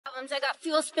I got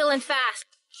fuel spilling fast.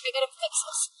 I gotta fix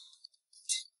this.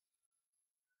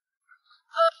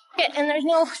 Oh, and there's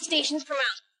no stations per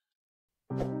mile.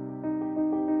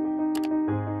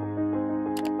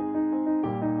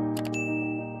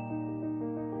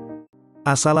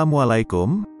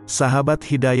 Assalamualaikum, sahabat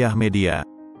Hidayah Media.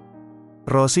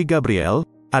 Rosie Gabrielle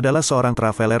adalah seorang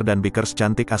traveler dan bikers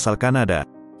cantik asal Kanada,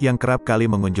 yang kerap kali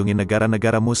mengunjungi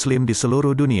negara-negara muslim di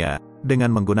seluruh dunia,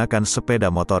 dengan menggunakan sepeda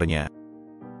motornya.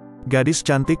 Gadis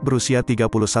cantik berusia 31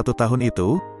 tahun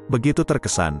itu, begitu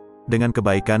terkesan, dengan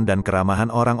kebaikan dan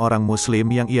keramahan orang-orang muslim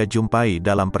yang ia jumpai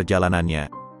dalam perjalanannya.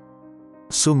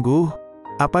 Sungguh,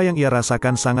 apa yang ia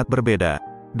rasakan sangat berbeda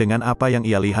dengan apa yang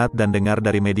ia lihat dan dengar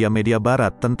dari media-media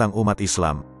barat tentang umat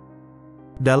Islam.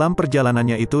 Dalam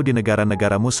perjalanannya itu di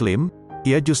negara-negara muslim,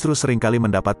 ia justru seringkali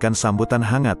mendapatkan sambutan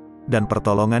hangat dan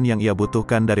pertolongan yang ia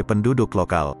butuhkan dari penduduk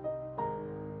lokal.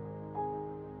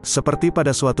 Seperti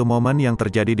pada suatu momen yang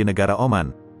terjadi di negara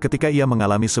Oman, ketika ia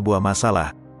mengalami sebuah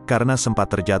masalah, karena sempat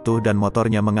terjatuh dan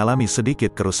motornya mengalami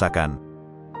sedikit kerusakan.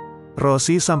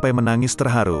 Rosie sampai menangis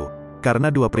terharu, karena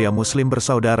dua pria muslim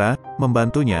bersaudara,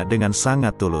 membantunya dengan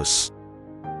sangat tulus.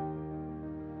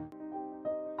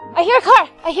 I hear a car!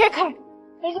 I hear a car!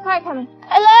 There's a car coming.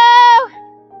 Hello!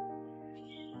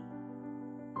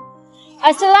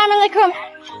 Assalamualaikum.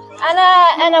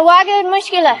 أنا واقع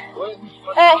مشكلة.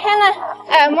 هنا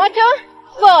موتو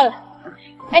full.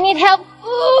 I need help.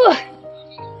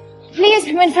 Please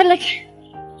من فضلك.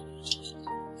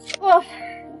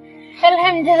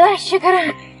 الحمد لله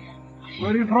شكرا. Where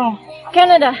are you from?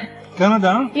 Canada.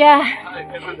 Canada? Yeah.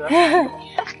 Canada.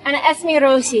 أنا اسمي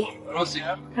روسي. Rosie,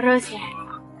 huh? روسي.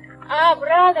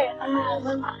 brother.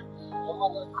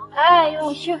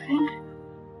 أيوة شكرا.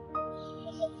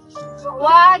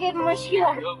 واجد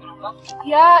مشكلة.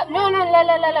 يا no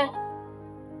لا.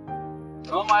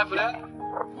 No, my friend.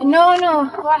 No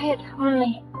واحد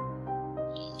only.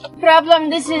 Problem,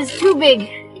 this is too big.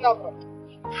 No problem.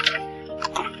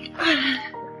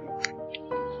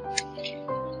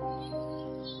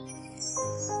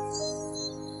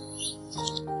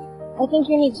 I think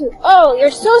you need to. Oh,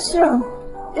 you're so strong.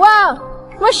 Wow.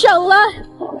 MashaAllah.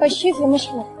 شوفي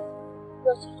مشكلة.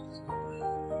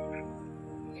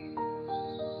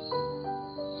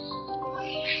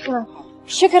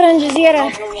 شكرا جزيلا.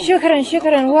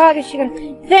 شكرا واجد شكرا.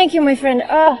 Thank you, my friend.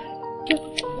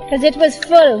 Because it was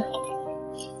full.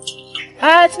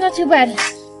 It's not too bad.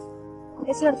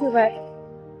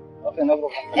 Okay, no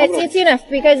problem. It's enough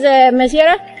because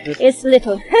Masira is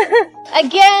little.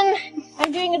 Again,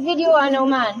 I'm doing a video on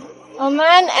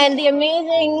Oman and the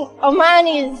amazing Oman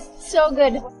is so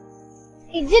good.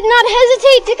 He did not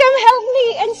hesitate to come help me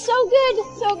and so good.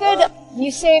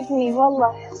 You saved me,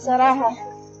 wallah,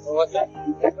 صراحة. What's that?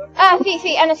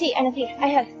 في أنا I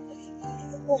have.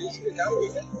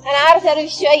 أنا عارفة أروح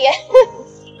شوية.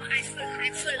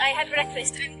 I'm full. I had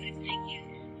breakfast. I'm good. Thank you.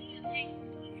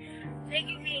 They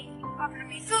give me, offer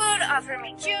me food, offer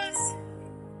me juice.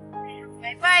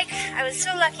 My bike. I was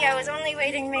so lucky. I was only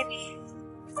waiting maybe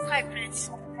 5 minutes.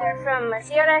 They're from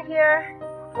Masira here.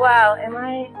 Wow, am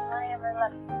I ever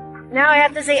lucky? Now I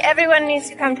have to say everyone needs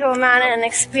to come to Oman and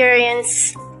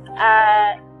experience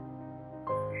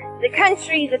the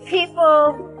country, the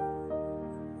people.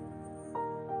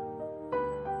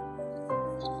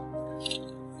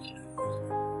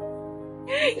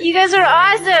 You guys are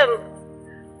awesome!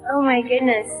 Oh my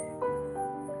goodness.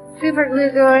 Super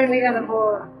glue going, we got a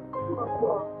bowl.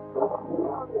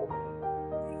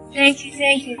 Thank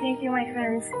you my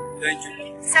friends. Thank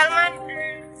you. Salman?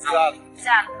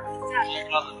 Sal.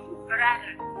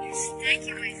 Brother. Yes, thank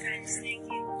you my friends, thank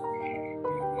you.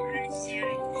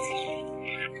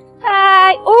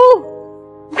 Hi! Oh!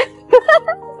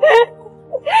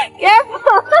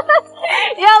 Careful!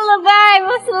 Yalla bye,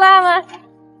 masalama.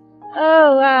 Oh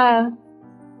wow.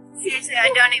 Seriously, I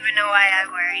don't even know why I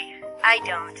worry. I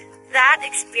don't. That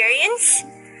experience?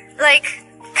 Like,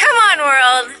 come on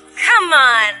world, come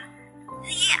on.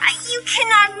 You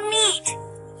cannot meet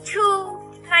two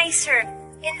nicer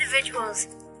individuals.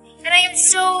 And I am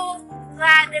so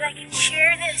glad that I can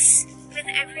share this with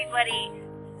everybody.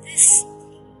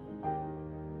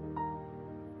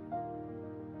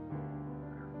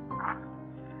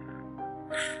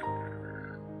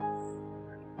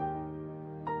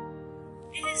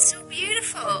 It is so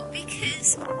beautiful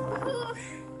because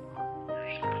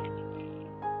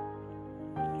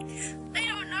I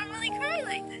don't normally cry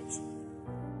like this.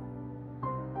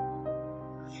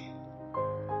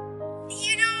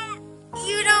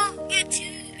 You don't get to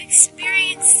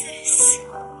experience this.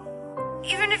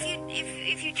 Even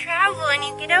if you travel and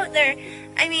you get out there,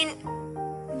 I mean,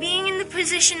 being in the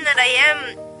position that I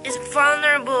am is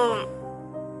vulnerable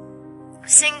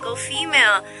single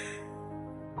female.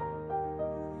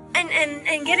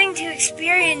 And getting to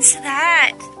experience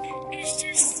that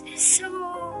is so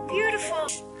beautiful.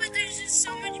 But there's just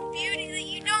so much beauty that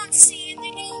you don't see, and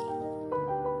they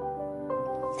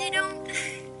don't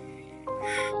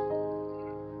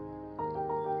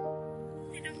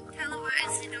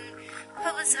televise, they don't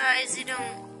publicize, you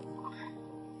don't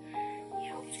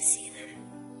get to see that.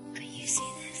 But you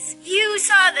see this. You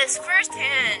saw this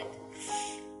firsthand.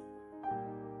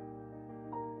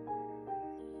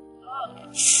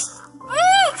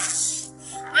 Woo!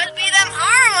 Must be them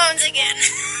hormones again.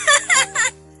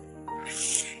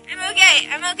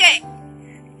 I'm okay.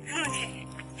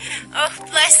 Oh,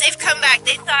 bless, they've come back.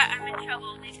 They thought I'm in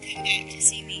trouble. They've come back to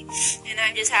see me. And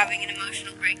I'm just having an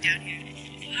emotional breakdown here.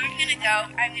 I'm gonna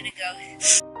go.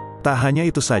 Tak hanya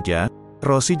itu saja,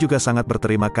 Rosie juga sangat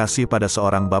berterima kasih pada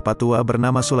seorang bapak tua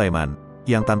bernama Sulaiman,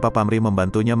 yang tanpa pamrih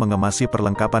membantunya mengemasi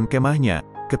perlengkapan kemahnya,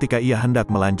 ketika ia hendak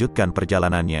melanjutkan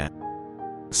perjalanannya.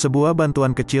 Sebuah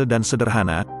bantuan kecil dan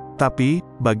sederhana, tapi,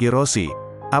 bagi Rosie,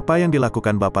 apa yang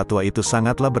dilakukan bapak tua itu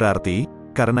sangatlah berarti,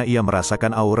 karena ia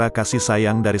merasakan aura kasih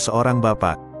sayang dari seorang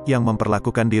bapak, yang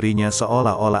memperlakukan dirinya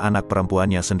seolah-olah anak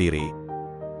perempuannya sendiri.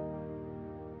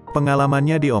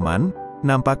 Pengalamannya di Oman,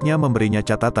 nampaknya memberinya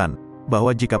catatan,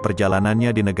 bahwa jika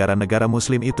perjalanannya di negara-negara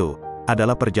Muslim itu,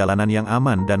 adalah perjalanan yang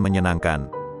aman dan menyenangkan.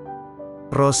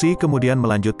 Rosie kemudian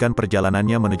melanjutkan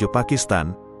perjalanannya menuju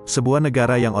Pakistan, sebuah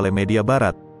negara yang oleh media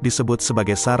barat, disebut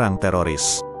sebagai sarang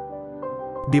teroris.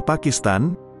 Di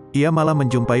Pakistan, ia malah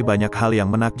menjumpai banyak hal yang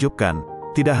menakjubkan,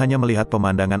 tidak hanya melihat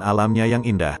pemandangan alamnya yang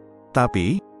indah,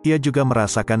 tapi, ia juga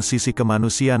merasakan sisi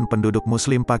kemanusiaan penduduk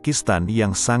Muslim Pakistan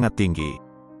yang sangat tinggi.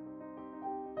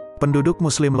 Penduduk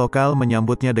Muslim lokal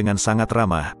menyambutnya dengan sangat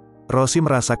ramah. Rosie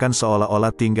merasakan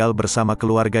seolah-olah tinggal bersama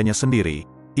keluarganya sendiri.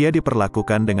 Ia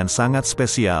diperlakukan dengan sangat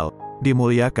spesial,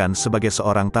 dimuliakan sebagai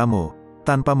seorang tamu,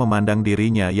 tanpa memandang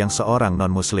dirinya yang seorang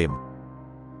non-Muslim.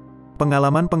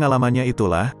 Pengalaman-pengalamannya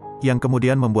itulah, yang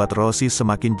kemudian membuat Rosie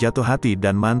semakin jatuh hati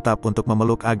dan mantap untuk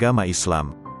memeluk agama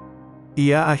Islam.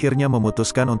 Ia akhirnya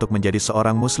memutuskan untuk menjadi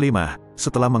seorang muslimah,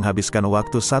 setelah menghabiskan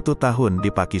waktu 1 tahun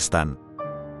di Pakistan.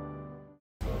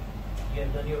 You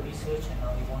have done your research and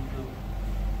now you want to,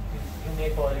 you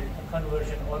may call it a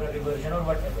conversion or a reversion or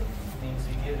whatever names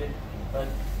you give it,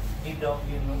 but deep down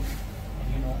you know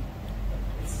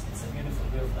it's a beautiful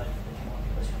way of life that you want to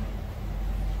pursue.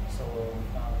 So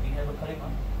we have a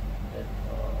kalima that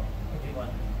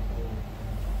everyone who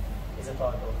is a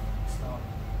part of Islam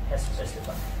has to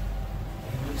testify.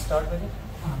 And you will start with it.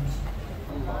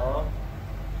 Allah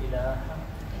ilaha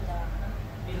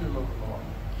illallah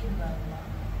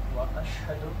wa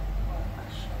ashhadu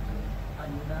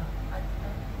anna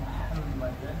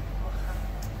Muhammadan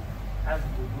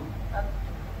abduhu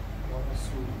wa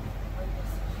rasuluhu.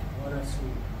 Yes, wa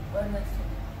rasuluhu.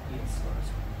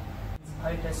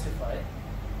 I testify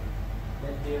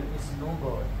that there is no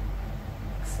God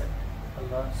except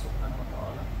Allah subhanahu wa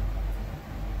ta'ala,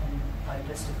 and I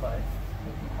testify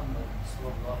that Muhammad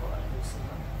sallallahu alaihi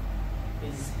wasallam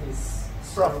is his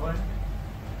servant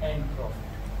and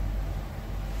prophet.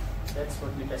 That's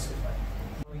what we testify.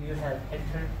 You have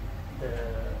entered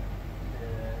the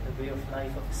way of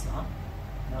life of Islam.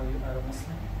 Now you are a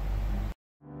Muslim.